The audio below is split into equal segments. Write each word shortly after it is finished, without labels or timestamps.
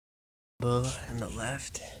Jumbo on the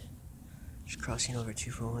left, just crossing over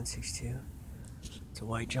 24162. It's a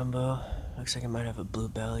white jumbo. Looks like it might have a blue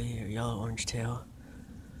belly or yellow orange tail.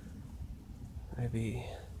 Maybe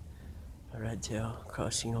a red tail.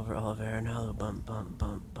 Crossing over Oliveira now. A little bump, bump,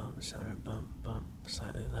 bump, bump, center, bump, bump,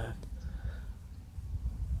 slightly left.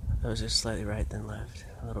 That was just slightly right, then left.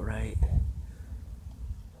 A little right,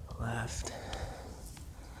 left,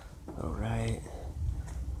 a little right,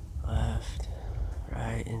 left,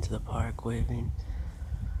 right into the park, waving.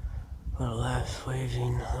 A little left,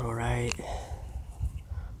 waving, a little right,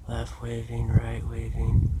 left, waving, right,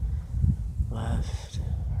 waving, left,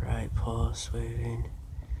 right, pulse, waving.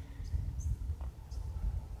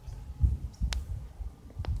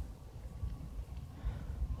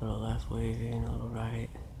 A little left, waving, a little right,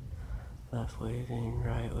 left, waving,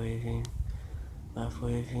 right, waving, left,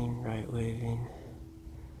 waving, right, waving,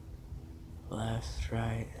 left,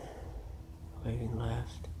 right, waving,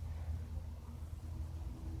 left.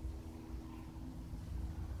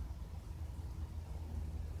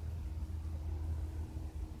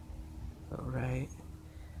 Alright.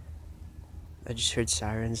 I just heard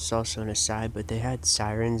sirens. It's also an aside, but they had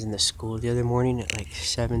sirens in the school the other morning at like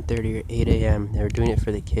 7:30 or 8 a.m. They were doing it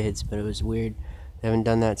for the kids, but it was weird. They haven't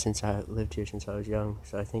done that since I lived here since I was young,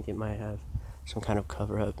 so I think it might have some kind of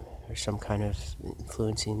cover-up or some kind of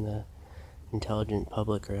influencing the intelligent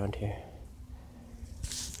public around here.